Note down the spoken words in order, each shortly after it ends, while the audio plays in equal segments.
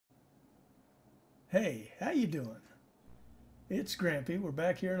Hey, how you doing? It's Grampy. We're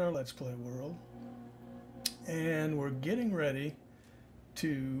back here in our Let's Play world, and we're getting ready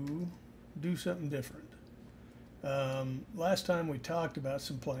to do something different. Last time we talked about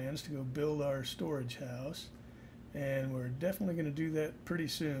some plans to go build our storage house, and we're definitely going to do that pretty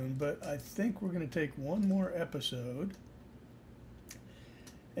soon, but I think we're going to take one more episode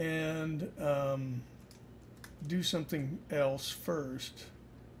and do something else first.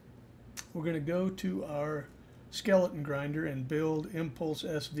 We're going to go to our skeleton grinder and build Impulse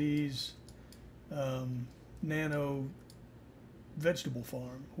SV's nano vegetable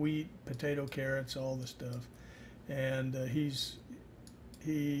farm. Wheat, potato, carrots, all the stuff. And he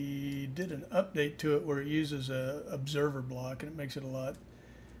did an update to it where it uses a observer block, and it makes it a lot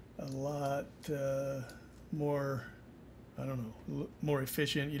more, I don't know, more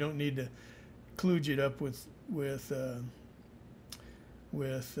efficient. You don't need to kludge it up with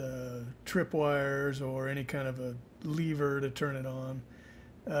tripwires or any kind of a lever to turn it on.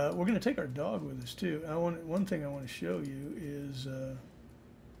 We're going to take our dog with us too. One thing I want to show you is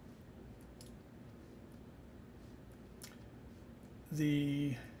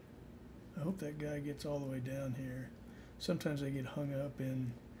I hope that guy gets all the way down here. Sometimes they get hung up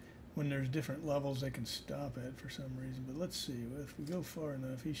in when there's different levels they can stop at for some reason. But let's see. If we go far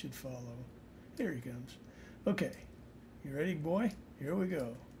enough, he should follow. Here he comes. Okay. You ready, boy? Here we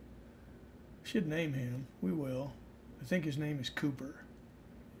go. Should name him. We will. I think his name is Cooper.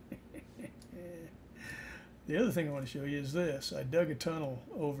 The other thing I want to show you is this. I dug a tunnel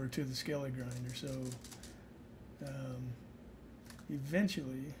over to the skelly grinder, so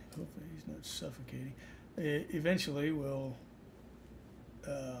eventually, hopefully he's not suffocating, eventually we'll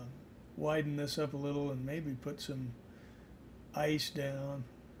widen this up a little and maybe put some ice down.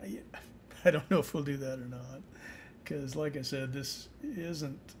 I don't know if we'll do that or not, because like I said, this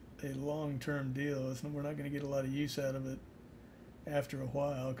isn't a long-term deal. We're not going to get a lot of use out of it after a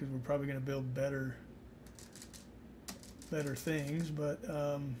while, because we're probably going to build better things, but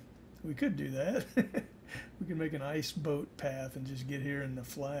we could do that. We can make an ice boat path and just get here in the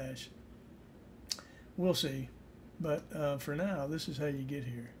flash. We'll see. But for now, this is how you get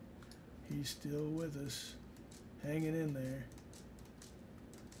here. He's still with us, hanging in there.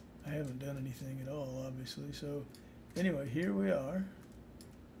 I haven't done anything at all, obviously. So anyway, here we are.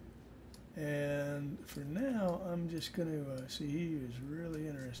 And for now, I'm just going to see, he is really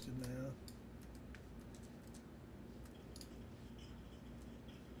interested now.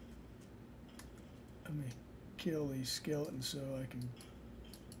 Let me kill these skeletons so I can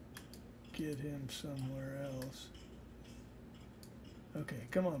get him somewhere else. Okay,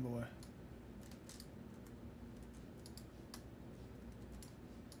 come on, boy.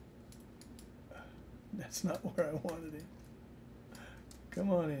 That's not where I wanted him.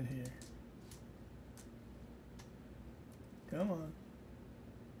 Come on in here. Come on.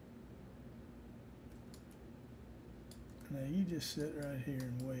 Now you just sit right here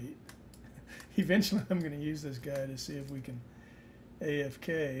and wait. Eventually I'm going to use this guy to see if we can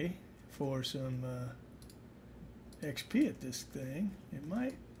AFK for some XP at this thing. It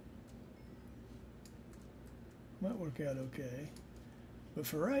might work out okay. But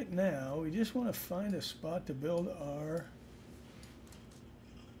for right now, we just want to find a spot to build our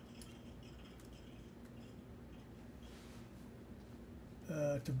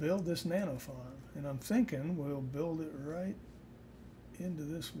this nano farm. And I'm thinking we'll build it right into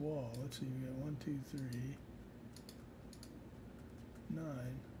this wall. Let's see, we got 1, 2, 3, 9.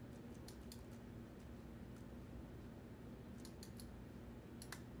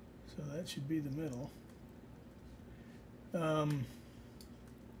 So that should be the middle.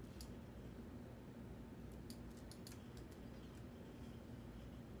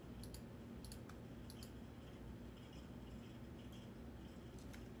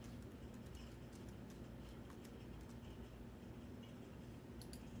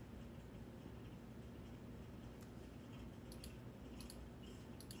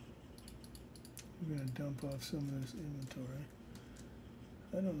 We're going to dump off some of this inventory.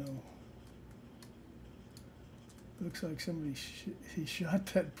 I don't know. Looks like somebody he shot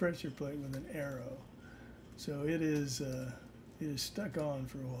that pressure plate with an arrow. So it is stuck on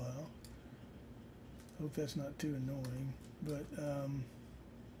for a while. Hope that's not too annoying. But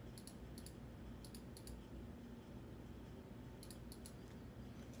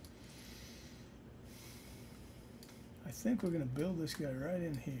I think we're going to build this guy right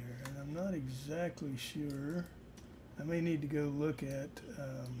in here, and I'm not exactly sure. I may need to go look at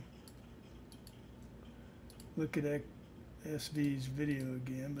SV's video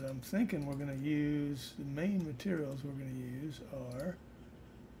again, but I'm thinking we're going to use the main materials we're going to use are,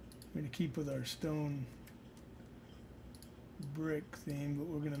 let going to keep with our stone brick theme, but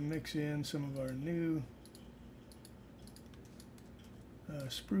we're going to mix in some of our new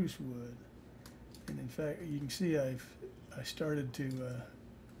spruce wood. And in fact, you can see I started to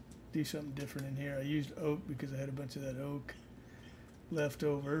do something different in here. I used oak because I had a bunch of that oak left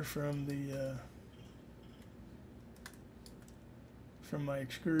over from the from my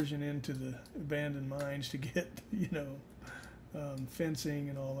excursion into the abandoned mines to get, you know, fencing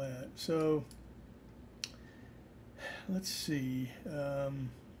and all that. So let's see. I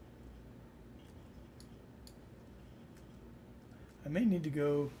may need to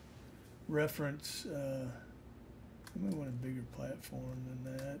go reference. I may want a bigger platform than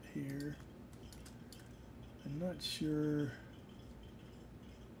that here. I'm not sure.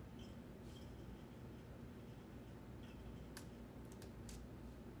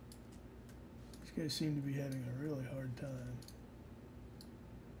 These guys seem to be having a really hard time.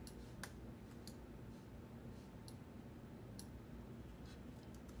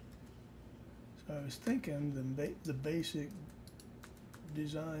 So I was thinking the basic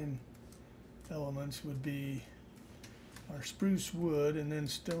design elements would be our spruce wood and then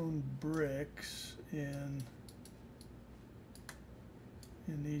stone bricks in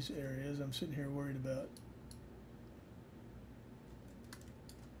these areas. I'm sitting here worried about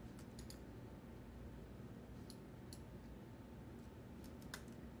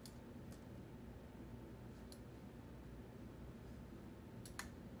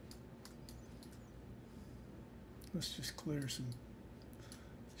let's just clear some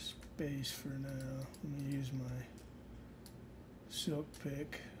space for now. Let me use my silk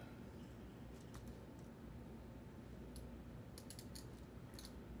pick.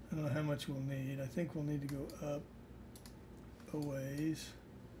 I don't know how much we'll need. I think we'll need to go up a ways.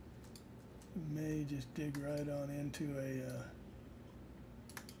 We may just dig right on into a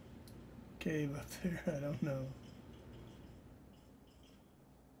cave up there. I don't know.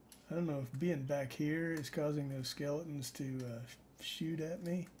 I don't know if being back here is causing those skeletons to shoot at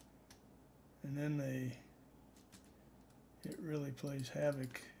me, and then it really plays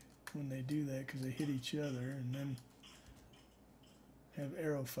havoc when they do that because they hit each other and then have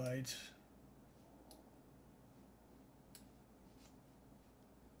arrow fights.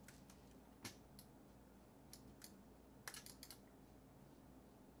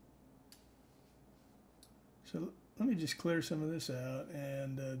 So let me just clear some of this out,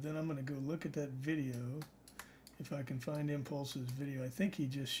 and then I'm going to go look at that video, if I can find Impulse's video. I think he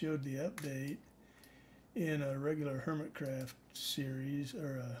just showed the update in a regular Hermitcraft series,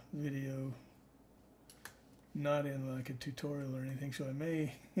 or a video, not in like a tutorial or anything, so I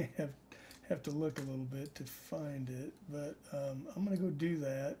may have to look a little bit to find it, but I'm going to go do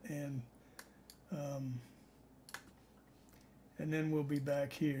that, and then we'll be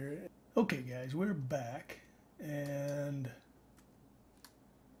back here. Okay guys, we're back. And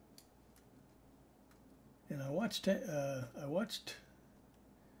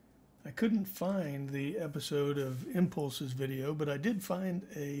I couldn't find the episode of Impulse's video, but I did find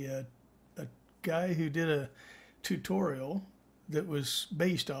a guy who did a tutorial that was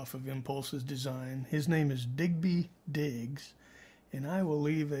based off of Impulse's design. His name is Digby Diggs, and I will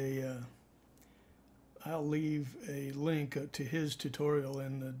leave I'll leave a link to his tutorial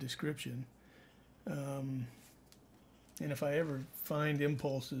in the description. And if I ever find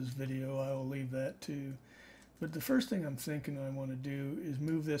Impulse's video, I will leave that too. But the first thing I'm thinking I want to do is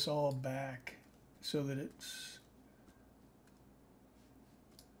move this all back so that it's,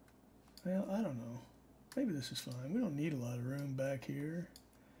 well, I don't know. Maybe this is fine. We don't need a lot of room back here.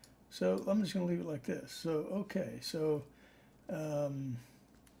 So I'm just going to leave it like this. So, okay, so I'm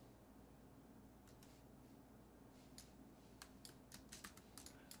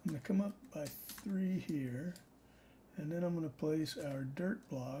going to come up by 3 here. And then I'm going to place our dirt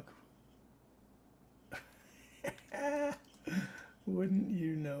block. Wouldn't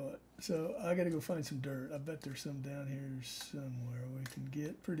you know it? So I got to go find some dirt. I bet there's some down here somewhere we can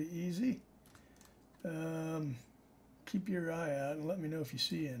get pretty easy. Keep your eye out and let me know if you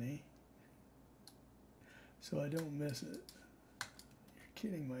see any, so I don't miss it. You're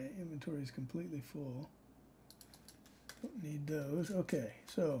kidding, my inventory is completely full. Don't need those. Okay,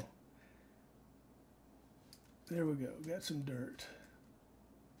 so there we go, got some dirt.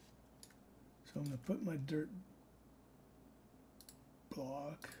 So I'm going to put my dirt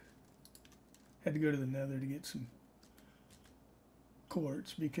block. Had to go to the nether to get some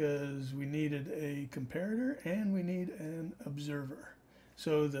quartz because we needed a comparator and we need an observer.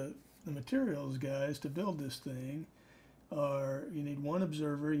 So the materials, guys, to build this thing are, you need 1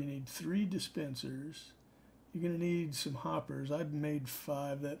 observer, you need 3 dispensers, You're going to need some hoppers. I've made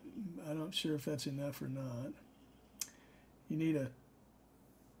 5. That I'm not sure if that's enough or not. You need a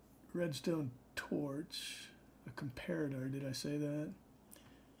redstone torch, a comparator, did I say that?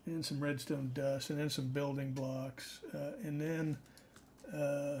 And some redstone dust, and then some building blocks, and then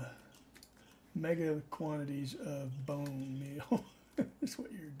mega quantities of bone meal. That's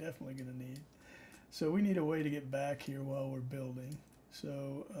what you're definitely going to need. So we need a way to get back here while we're building.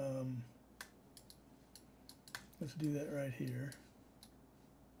 So let's do that right here.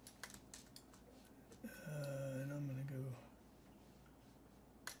 And I'm going to go,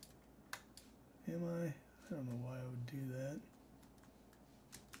 am I? I don't know why I would do that.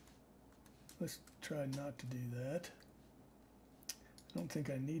 Let's try not to do that. I don't think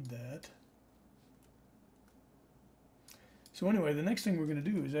I need that. So anyway, the next thing we're going to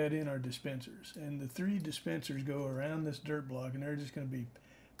do is add in our dispensers. And the 3 dispensers go around this dirt block, and they're just going to be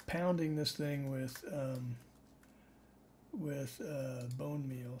pounding this thing with bone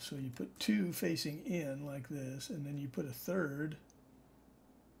meal. So you put 2 facing in like this, and then you put a 3rd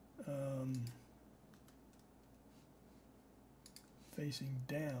facing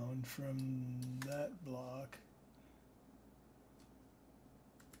down from that block,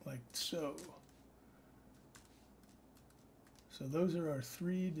 like so. So those are our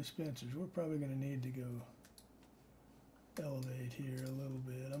 3 dispensers. We're probably going to need to go elevate here a little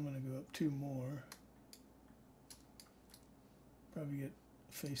bit. I'm going to go up 2 more. Probably get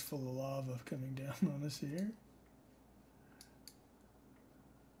a face full of lava coming down on us here.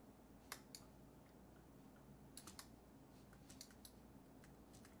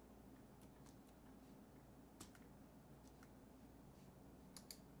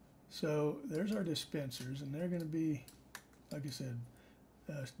 So there's our dispensers, and they're going to be, like I said,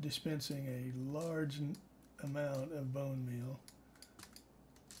 dispensing a large amount of bone meal.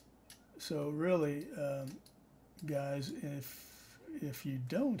 So really, guys, if you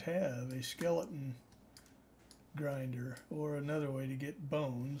don't have a skeleton grinder or another way to get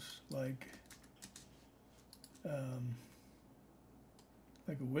bones, like a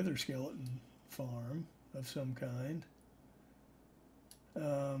wither skeleton farm of some kind,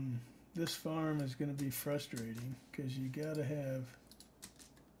 this farm is going to be frustrating because you gotta have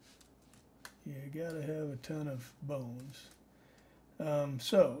a ton of bones.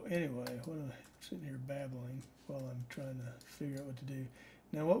 So anyway, I'm sitting here babbling while I'm trying to figure out what to do.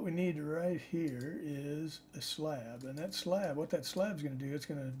 Now what we need right here is a slab, and that slab, what that slab's going to do, it's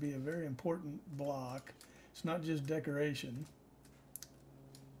going to be a very important block. It's not just decoration.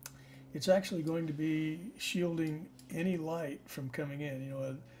 It's actually going to be shielding any light from coming in. You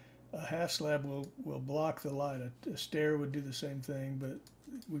know, a half slab will block the light. A stair would do the same thing, but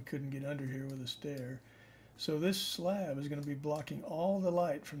we couldn't get under here with a stair. So this slab is going to be blocking all the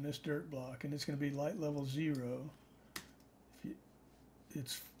light from this dirt block, and it's going to be light level 0.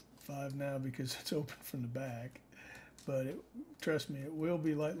 It's 5 now because it's open from the back, but trust me, it will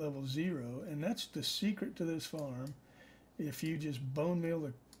be light level 0, and that's the secret to this farm. If you just bone meal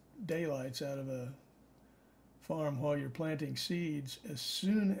the daylights out of a farm while you're planting seeds, as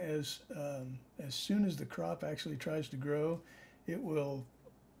soon as the crop actually tries to grow, it will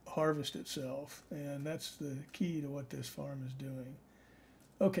harvest itself, and that's the key to what this farm is doing.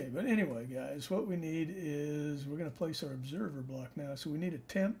 Okay, but anyway, guys, what we need is, we're going to place our observer block now. So we need a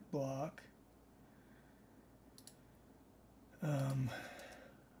temp block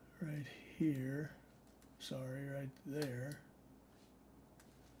right here. Sorry, right there.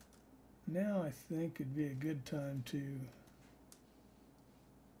 Now I think it'd be a good time to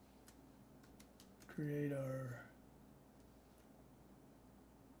create our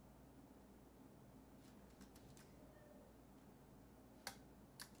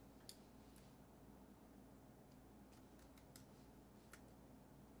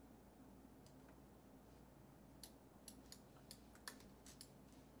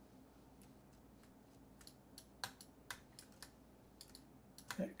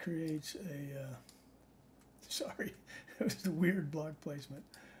that creates a, sorry, it was a weird block placement,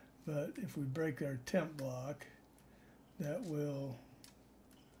 but if we break our temp block, that will,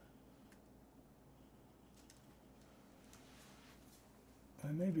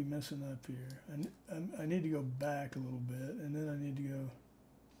 I may be messing up here. I need to go back a little bit, and then I need to go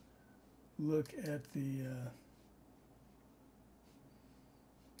look at the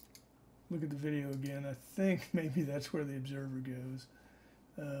video again. I think maybe that's where the observer goes.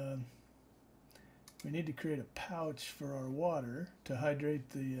 We need to create a pouch for our water to hydrate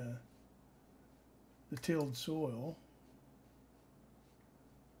the tilled soil,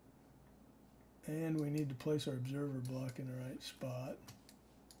 and we need to place our observer block in the right spot.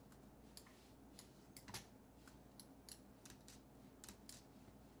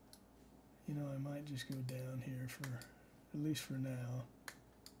 You know, I might just go down here for, at least for now.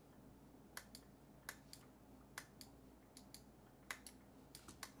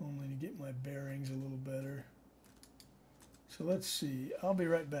 Only to get my bearings a little better. So let's see. I'll be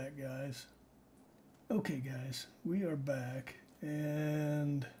right back, guys. Okay, guys, we are back,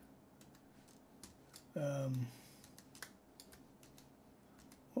 and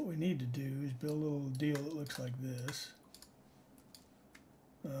what we need to do is build a little deal that looks like this.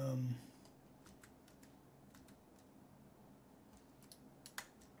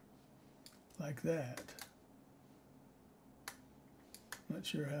 Like that. Not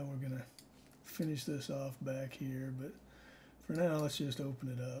sure how we're going to finish this off back here, but for now, let's just open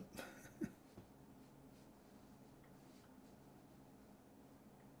it up.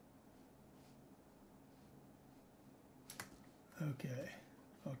 Okay,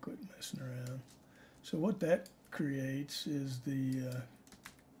 I'll quit messing around. So what that creates is the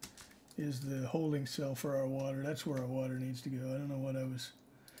holding cell for our water. That's where our water needs to go. I don't know what I was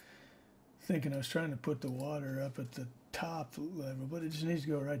thinking. I was trying to put the water up at the top level, but it just needs to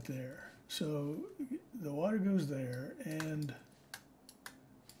go right there. So the water goes there, and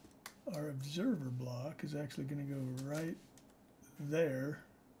our observer block is actually going to go right there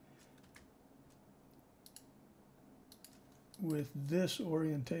with this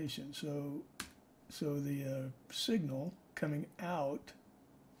orientation. So the signal coming out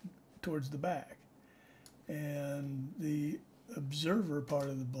towards the back, and the observer part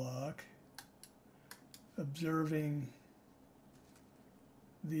of the block observing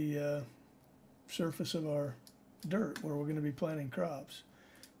the surface of our dirt where we're going to be planting crops.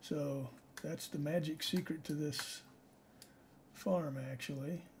 So that's the magic secret to this farm,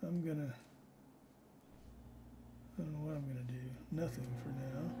 actually. I don't know what I'm going to do. Nothing for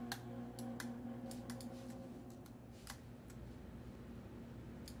now.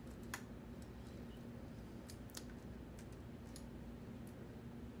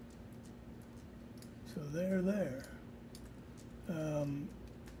 So there.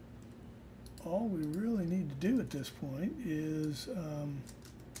 All we really need to do at this point is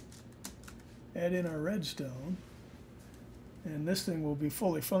add in our redstone, and this thing will be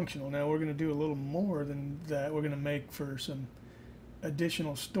fully functional. Now we're going to do a little more than that. We're going to make for some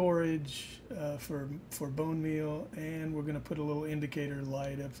additional storage for bone meal, and we're going to put a little indicator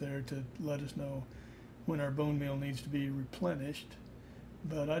light up there to let us know when our bone meal needs to be replenished.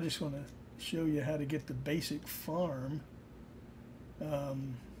 But I just want to show you how to get the basic farm.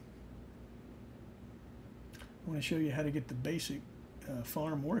 I want to show you how to get the basic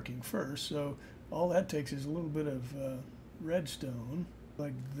farm working first. So all that takes is a little bit of redstone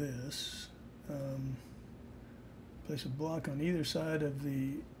like this. Place a block on either side of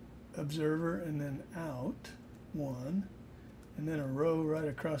the observer, and then out one, and then a row right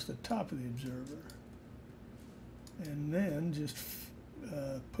across the top of the observer, and then just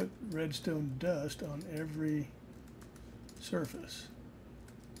put redstone dust on every surface.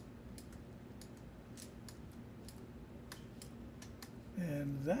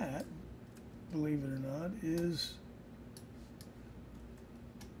 And that, believe it or not, is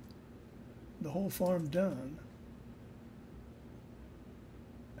the whole farm done.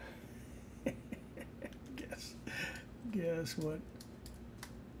 Guess what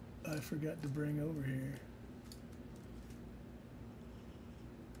I forgot to bring over here.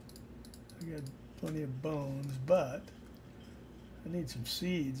 I got plenty of bones, but I need some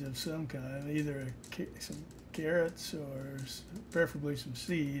seeds of some kind, either some carrots or preferably some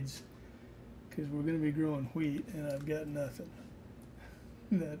seeds, because we're going to be growing wheat, and I've got nothing.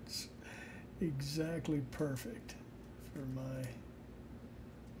 That's exactly perfect for my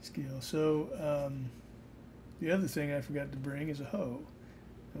skill. So the other thing I forgot to bring is a hoe,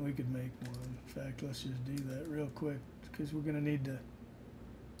 and we could make one. In fact, let's just do that real quick, because we're going to need to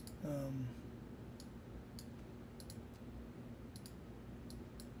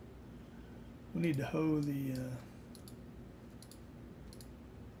we need to hoe the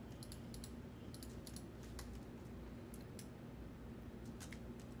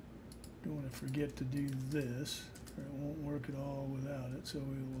don't want to forget to do this, or it won't work at all without it. So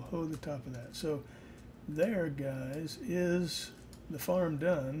we will hoe the top of that. So there, guys, is the farm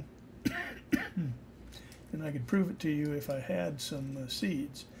done. And I could prove it to you if I had some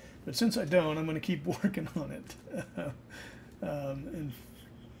seeds. But since I don't, I'm going to keep working on it and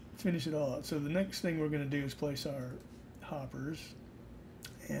finish it all out. So the next thing we're going to do is place our hoppers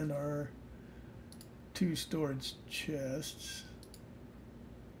and our 2 storage chests.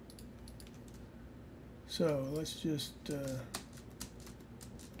 So let's just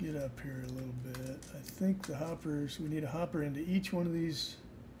get up here a little bit. I think the hoppers, we need a hopper into each one of these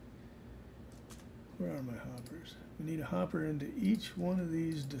Where are my hoppers? We need a hopper into each one of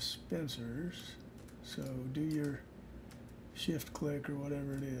these dispensers. So do your shift click or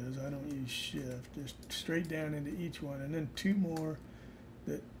whatever it is. I don't use shift. Just straight down into each one, and then two more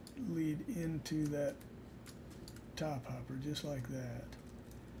that lead into that top hopper, just like that.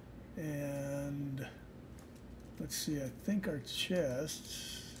 And let's see, I think our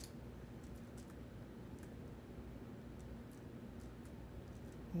chests,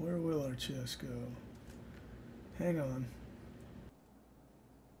 where will our chest go? Hang on.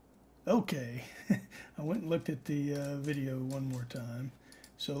 Okay, I went and looked at the video one more time.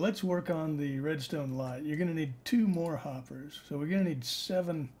 So let's work on the redstone light. You're going to need two more hoppers. So we're going to need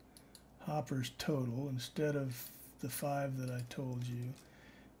 7 hoppers total instead of the 5 that I told you.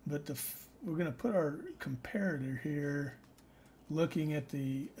 But we're going to put our comparator here looking at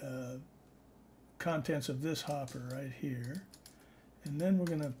the contents of this hopper right here. And then we're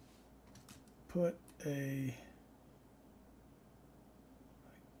going to put a,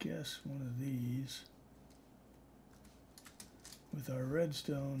 I guess, one of these with our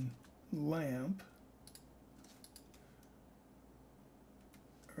redstone lamp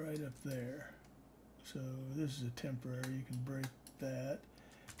right up there. So this is a temporary, you can break that.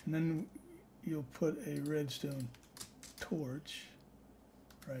 And then you'll put a redstone torch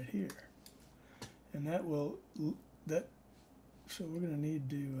right here. And that will, so we're going to need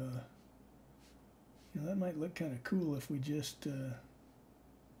to, that might look kind of cool if we just,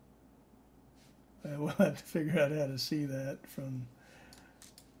 we'll have to figure out how to see that from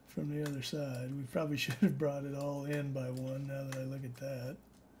the other side. We probably should have brought it all in by one now that I look at that.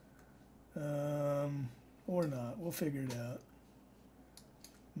 Or not. We'll figure it out.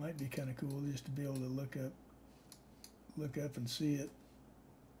 Might be kind of cool just to be able to look up and see it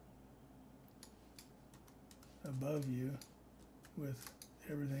above you with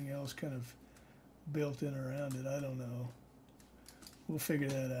everything else kind of built in around it. I don't know. We'll figure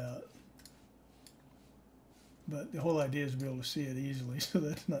that out. But the whole idea is to be able to see it easily, so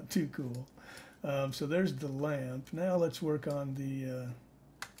that's not too cool. So there's the lamp. Now let's work on the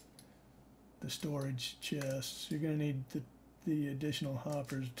storage chests. You're going to need the additional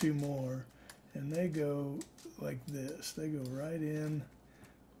hoppers, 2 more, and they go like this. They go right in,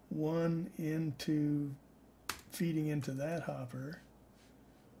 one into feeding into that hopper,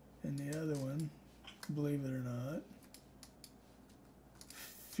 and the other one, believe it or not,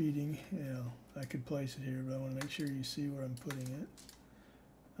 feeding, I could place it here, but I want to make sure you see where I'm putting it.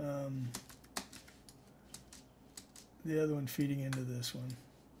 The other one feeding into this one,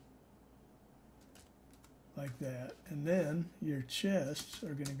 like that. And then your chests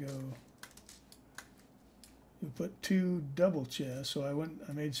are going to go, you'll put 2 double chests, so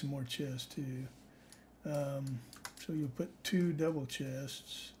I made some more chests too. So you'll put 2 double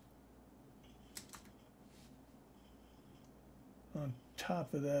chests on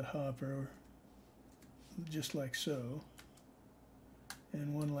top of that hopper, just like so,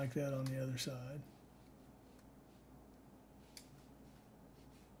 and one like that on the other side.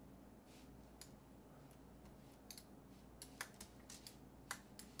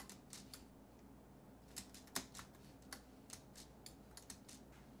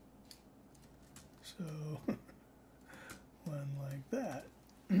 So one like that.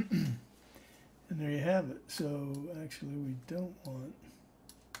 And there you have it. So actually we don't want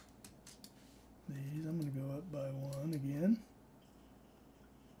these. I'm going to go up by 1 again.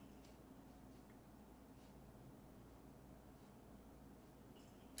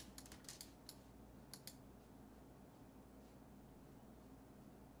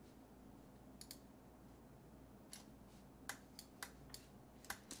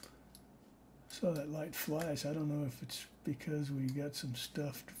 Saw that light flash. I don't know if it's because we got some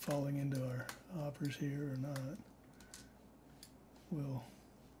stuff falling into our hoppers here or not. We'll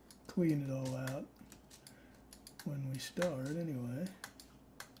clean it all out when we start anyway.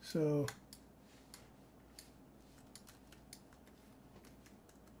 So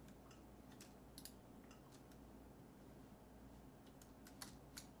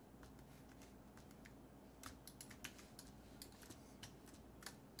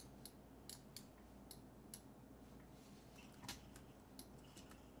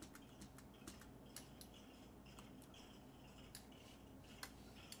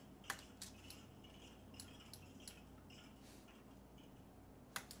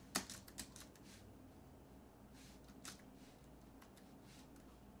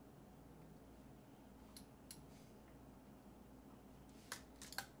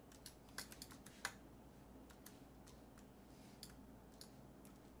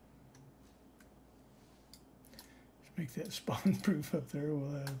make that spawn proof up there.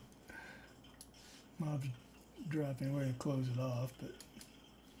 We'll have Mob's dropping. We're going to close it off, but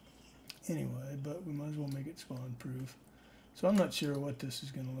anyway, but we might as well make it spawn proof. So I'm not sure what this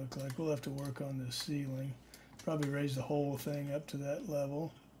is going to look like. We'll have to work on this ceiling. Probably raise the whole thing up to that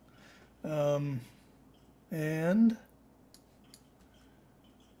level. I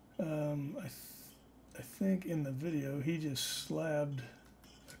think in the video he just slabbed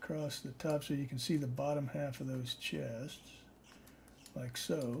across the top so you can see the bottom half of those chests, like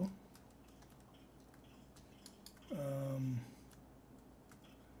so.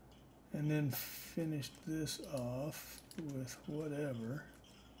 And then finished this off with whatever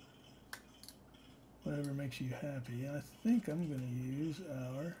makes you happy. I think I'm going to use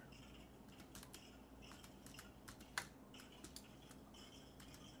our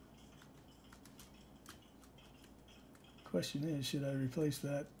question is, should I replace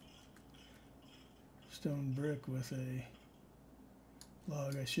that stone brick with a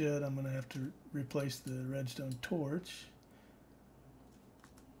log? I should. I'm going to have to replace the redstone torch.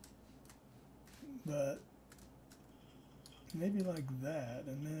 But maybe like that,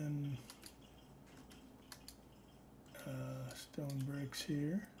 and then stone bricks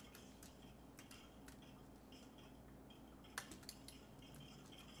here.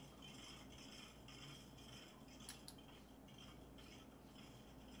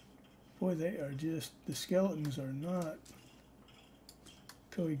 Boy, they are just, the skeletons are not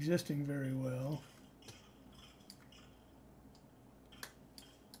coexisting very well.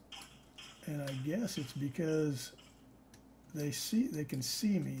 And I guess it's because they can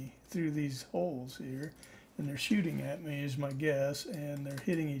see me through these holes here, and they're shooting at me is my guess, and they're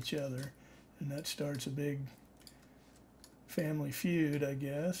hitting each other, and that starts a big family feud, I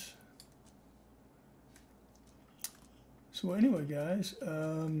guess. So anyway, guys,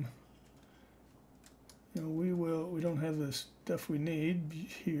 you know, we don't have the stuff we need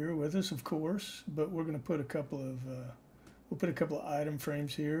here with us, of course, but we're going to put a couple of we'll put a couple of item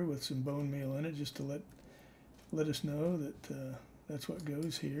frames here with some bone meal in it, just to let us know that that's what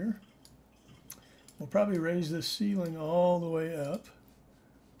goes here. We'll probably raise this ceiling all the way up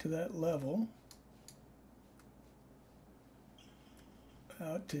to that level,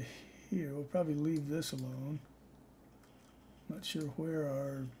 out to here. We'll probably leave this alone. Not sure where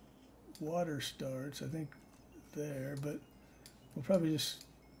our water starts. I think there, but we'll probably just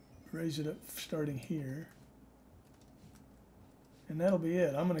raise it up starting here. And that'll be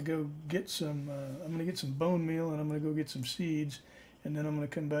it. I'm gonna go get some. I'm gonna get some bone meal, and I'm gonna go get some seeds, and then I'm gonna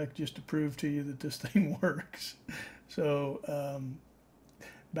come back just to prove to you that this thing works. So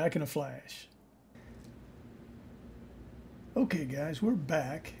back in a flash. Okay, guys, we're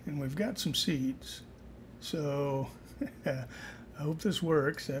back, and we've got some seeds. So I hope this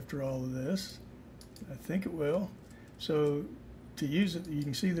works after all of this. I think it will. So to use it, you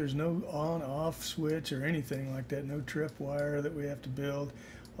can see there's no on-off switch or anything like that, no trip wire that we have to build.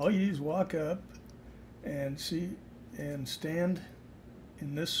 All you do is walk up and see and stand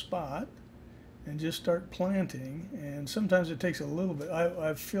in this spot and just start planting. And sometimes it takes a little bit.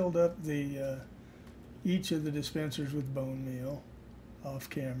 I've filled up the each of the dispensers with bone meal off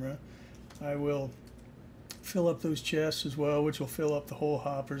camera. I will fill up those chests as well, which will fill up the whole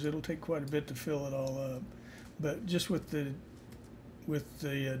hoppers. It'll take quite a bit to fill it all up, but just with the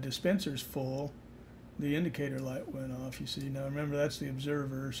dispensers full, the indicator light went off. You see, now remember that's the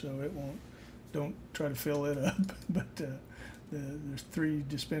observer, so it won't. Don't try to fill it up. But there's 3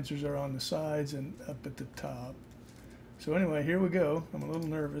 dispensers are on the sides and up at the top. So anyway, here we go. I'm a little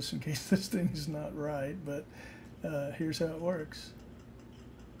nervous in case this thing is not right, but here's how it works.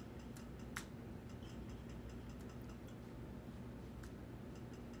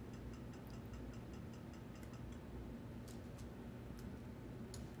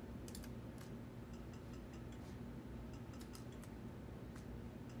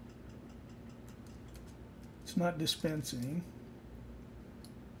 It's not dispensing.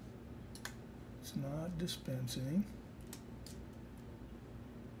 It's not dispensing.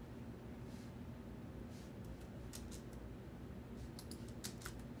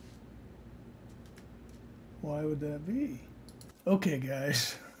 Why would that be? Okay,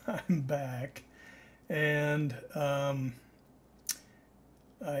 guys, I'm back, and I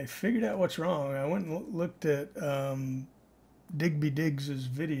figured out what's wrong. I went and looked at Digby Diggs's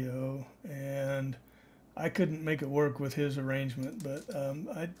video, and I couldn't make it work with his arrangement. But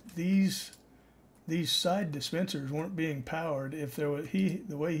these side dispensers weren't being powered. If there was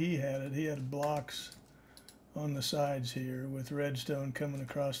the way he had blocks on the sides here with redstone coming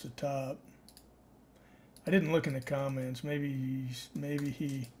across the top. I didn't look in the comments. Maybe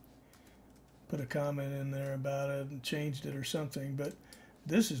he put a comment in there about it and changed it or something. But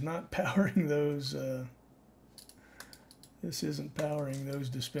this is not powering those. This isn't powering those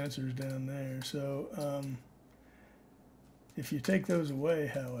dispensers down there. So if you take those away,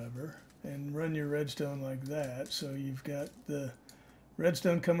 however, and run your redstone like that, so you've got the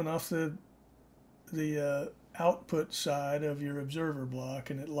redstone coming off the output side of your observer block,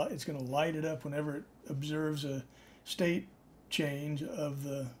 and it's going to light it up whenever it observes a state change of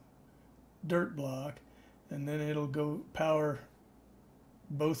the dirt block, and then it'll go power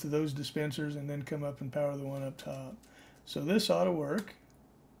both of those dispensers and then come up and power the one up top. So this ought to work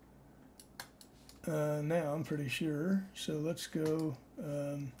now, I'm pretty sure. So let's go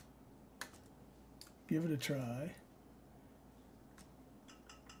give it a try.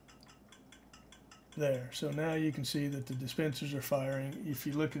 There. So now you can see that the dispensers are firing. If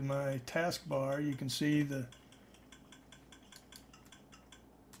you look at my taskbar, you can see the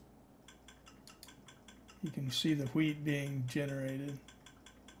wheat being generated,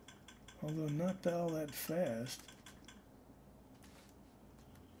 although not all that fast.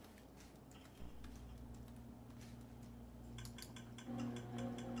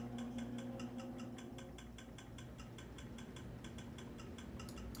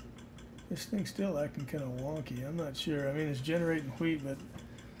 This thing's still acting kind of wonky. I'm not sure. I mean, it's generating wheat, but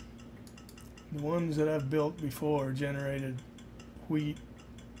the ones that I've built before generated wheat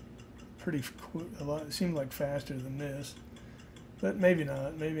pretty a lot. It seemed like faster than this, but maybe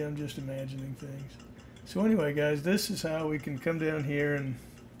not. Maybe I'm just imagining things. So anyway, guys, this is how we can come down here and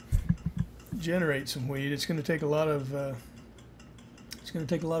generate some wheat. It's going to take a lot of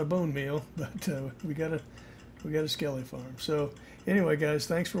bone meal, but we got a skelly farm. So anyway, guys,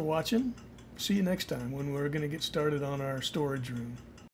 thanks for watching. See you next time when we're going to get started on our storage room.